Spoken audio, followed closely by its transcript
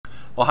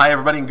Well, hi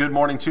everybody, and good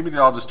morning to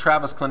meteorologist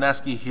Travis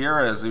Klineski here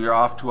as we are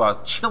off to a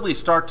chilly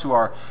start to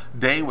our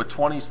day with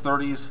 20s,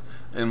 30s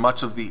in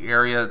much of the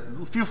area.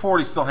 A few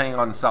 40s still hanging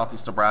on in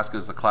southeast Nebraska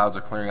as the clouds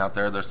are clearing out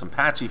there. There's some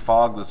patchy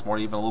fog this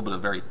morning, even a little bit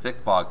of very thick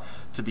fog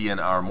to be in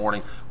our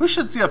morning. We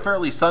should see a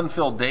fairly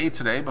sun-filled day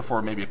today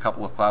before maybe a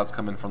couple of clouds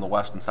come in from the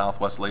west and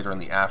southwest later in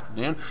the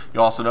afternoon.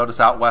 You'll also notice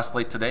out west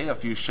late today, a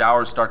few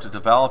showers start to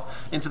develop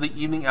into the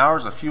evening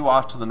hours, a few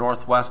off to the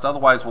northwest.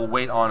 Otherwise, we'll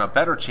wait on a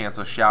better chance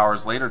of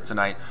showers later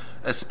tonight,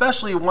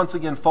 especially once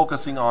again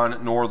focusing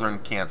on northern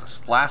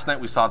Kansas. Last night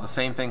we saw the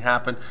same thing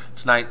happen.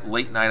 Tonight,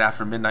 late night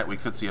after midnight, we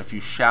could see a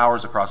few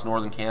showers across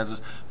northern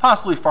Kansas,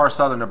 possibly far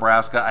southern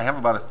Nebraska. I have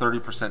about a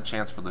 30%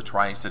 chance for the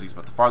Tri-Cities,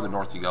 but the farther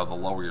north you go, the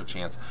lower your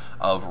chance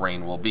of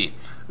rain will be.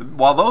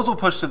 While those will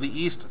push to the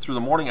east through the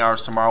morning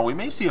hours tomorrow, we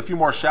may see a few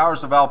more showers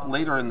develop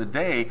later in the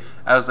day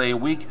as a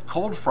weak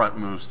cold front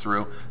moves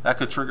through. That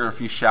could trigger a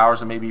few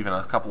showers and maybe even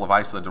a couple of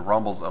isolated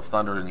rumbles of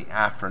thunder in the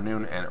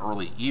afternoon and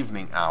early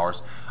evening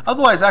hours.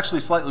 Otherwise,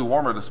 actually slightly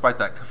warmer despite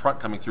that front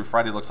coming through.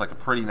 Friday looks like a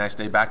pretty nice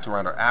day, back to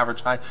around our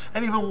average high,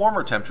 and even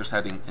warmer temperatures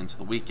heading into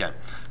the weekend.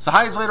 So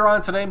highs later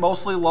on today,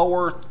 mostly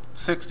lower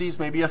 60s,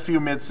 maybe a few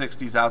mid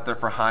 60s out there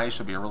for highs.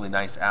 Should be a really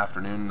nice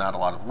afternoon, not a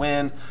lot of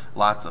wind,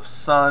 lots of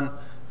sun,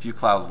 a few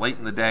clouds late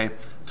in the day.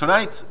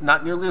 Tonight,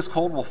 not nearly as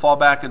cold. We'll fall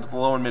back into the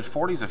low and mid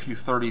 40s, a few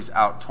 30s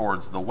out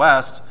towards the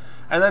west.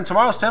 And then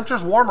tomorrow's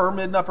temperatures warmer,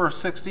 mid and upper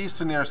 60s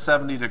to near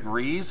 70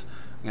 degrees.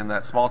 Again,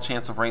 that small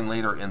chance of rain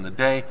later in the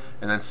day.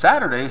 And then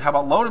Saturday, how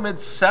about low to mid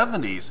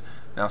 70s?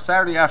 Now,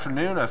 Saturday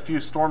afternoon, a few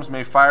storms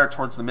may fire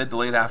towards the mid to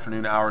late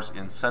afternoon hours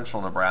in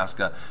central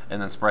Nebraska and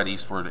then spread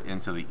eastward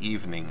into the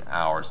evening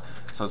hours.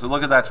 So as we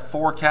look at that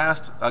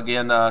forecast,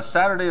 again,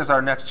 Saturday is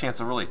our next chance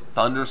of really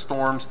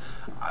thunderstorms.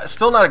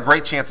 Still not a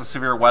great chance of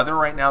severe weather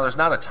right now. There's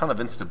not a ton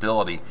of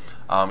instability,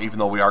 even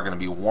though we are going to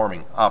be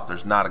warming up.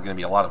 There's not going to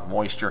be a lot of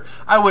moisture.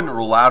 I wouldn't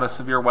rule out a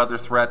severe weather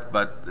threat,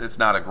 but it's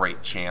not a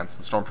great chance.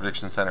 The Storm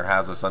Prediction Center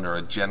has us under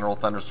a general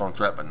thunderstorm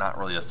threat, but not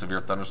really a severe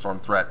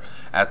thunderstorm threat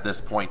at this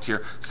point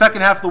here.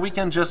 Second half of the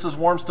weekend, just as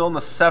warm, still in the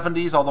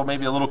 70s, although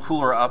maybe a little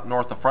cooler up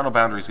north. The frontal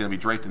boundary is going to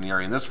be draped in the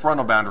area, and this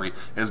frontal boundary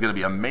is going to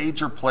be a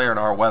major player in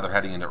our weather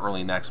heading into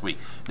early next week.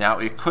 Now,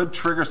 it could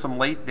trigger some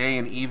late day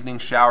and evening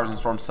showers and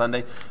storms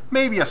Sunday,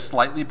 maybe a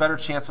slightly better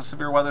chance of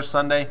severe weather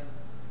Sunday.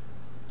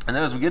 And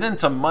then as we get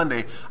into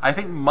Monday, I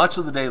think much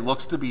of the day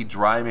looks to be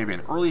dry, maybe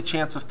an early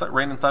chance of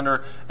rain and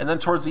thunder, and then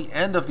towards the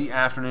end of the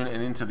afternoon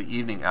and into the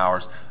evening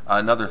hours,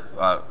 another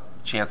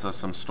chance of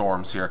some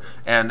storms here.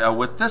 And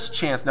with this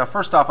chance, now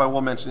first off, I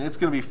will mention it's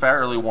going to be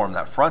fairly warm.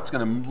 That front's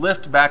going to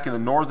lift back into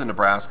northern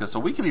Nebraska,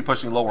 so we could be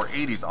pushing lower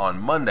 80s on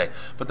Monday.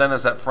 But then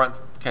as that front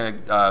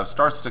kind of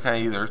starts to kind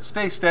of either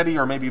stay steady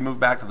or maybe move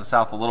back to the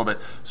south a little bit,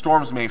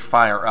 storms may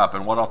fire up.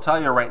 And what I'll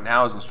tell you right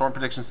now is the Storm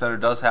Prediction Center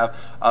does have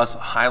us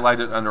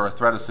highlighted under a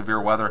threat of severe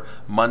weather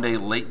Monday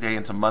late day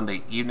into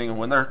Monday evening. And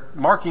when they're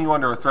marking you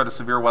under a threat of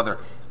severe weather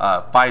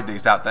 5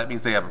 days out, that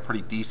means they have a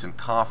pretty decent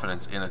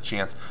confidence in a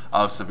chance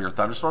of severe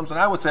thunderstorms. And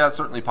I would say that's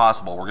certainly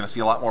possible. We're going to see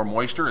a lot more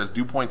moisture as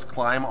dew points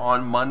climb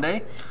on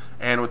Monday.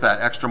 And with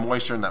that extra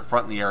moisture in that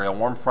front in the area,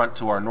 warm front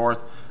to our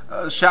north,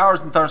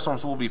 showers and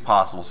thunderstorms will be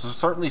possible. So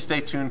certainly stay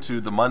tuned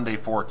to the Monday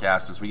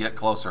forecast. As we get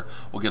closer,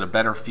 we'll get a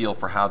better feel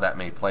for how that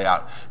may play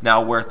out.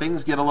 Now, where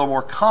things get a little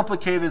more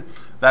complicated,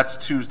 that's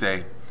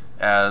Tuesday.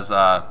 As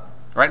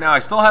right now, I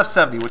still have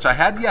 70, which I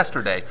had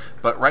yesterday,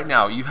 but right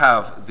now you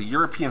have the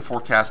European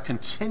forecast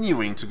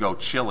continuing to go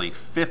chilly,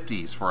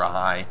 50s for a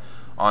high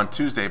on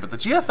Tuesday, but the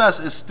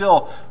GFS is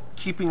still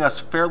keeping us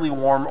fairly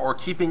warm or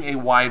keeping a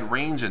wide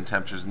range in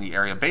temperatures in the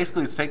area.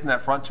 Basically, it's taking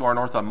that front to our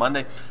north on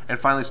Monday and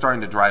finally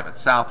starting to drive it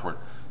southward.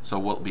 So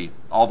will it be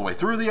all the way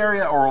through the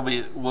area, or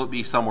will it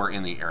be somewhere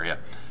in the area?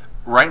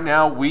 Right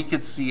now, we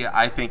could see,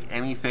 I think,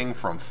 anything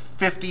from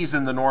 50s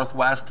in the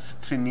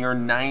northwest to near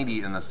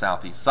 90 in the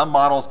southeast. Some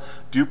models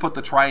do put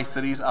the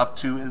Tri-Cities up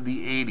to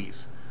the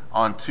 80s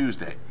on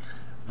Tuesday.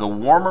 The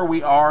warmer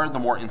we are, the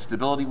more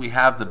instability we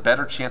have, the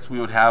better chance we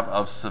would have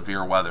of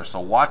severe weather. So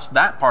watch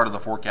that part of the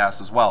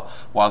forecast as well.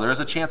 While there is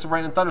a chance of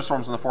rain and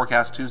thunderstorms in the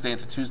forecast Tuesday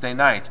into Tuesday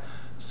night,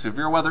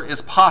 severe weather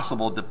is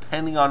possible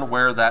depending on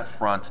where that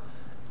front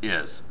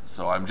is.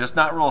 So I'm just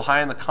not real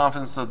high in the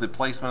confidence of the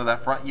placement of that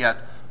front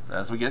yet.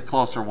 As we get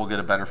closer, we'll get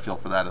a better feel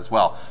for that as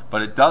well.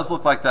 But it does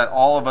look like that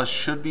all of us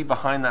should be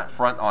behind that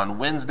front on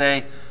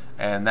Wednesday.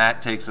 And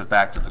that takes us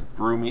back to the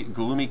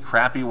gloomy,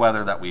 crappy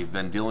weather that we've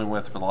been dealing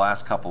with for the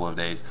last couple of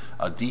days.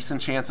 A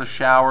decent chance of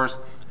showers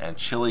and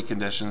chilly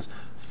conditions.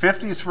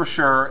 50s for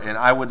sure, and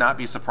I would not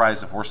be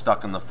surprised if we're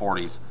stuck in the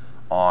 40s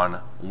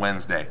on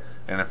Wednesday.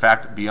 And in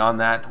fact, beyond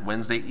that,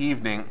 Wednesday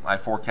evening, I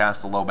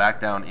forecast a low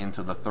back down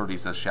into the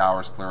 30s as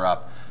showers clear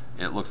up.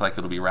 It looks like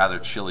it'll be rather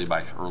chilly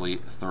by early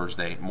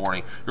Thursday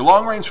morning. Your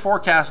long-range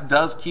forecast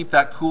does keep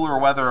that cooler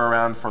weather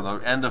around for the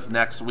end of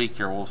next week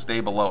here. We'll stay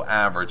below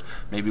average,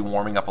 maybe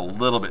warming up a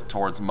little bit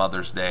towards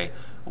Mother's Day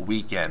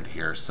weekend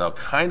here. So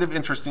kind of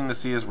interesting to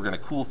see as we're going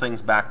to cool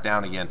things back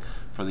down again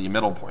for the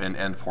middle and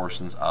end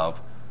portions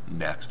of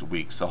next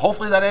week. So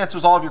hopefully that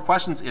answers all of your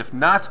questions. If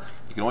not,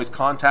 you can always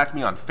contact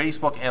me on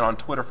Facebook and on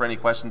Twitter for any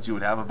questions you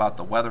would have about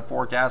the weather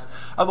forecast.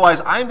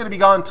 Otherwise, I'm going to be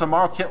gone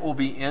tomorrow. Kit will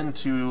be in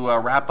to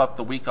wrap up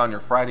the week on your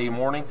Friday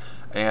morning,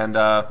 and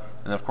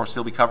of course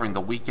he'll be covering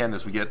the weekend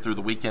as we get through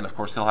the weekend. Of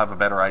course, he'll have a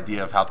better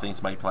idea of how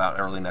things might play out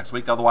early next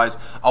week. Otherwise,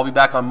 I'll be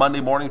back on Monday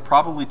morning,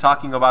 probably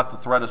talking about the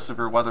threat of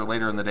severe weather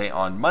later in the day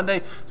on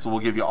Monday. So we'll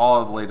give you all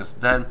of the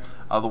latest then.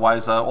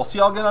 Otherwise, we'll see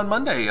y'all again on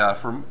Monday.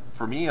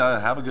 For me,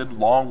 have a good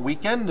long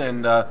weekend,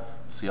 and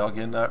see y'all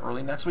again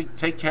early next week.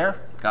 Take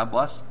care. God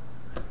bless.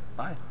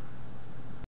 Bye.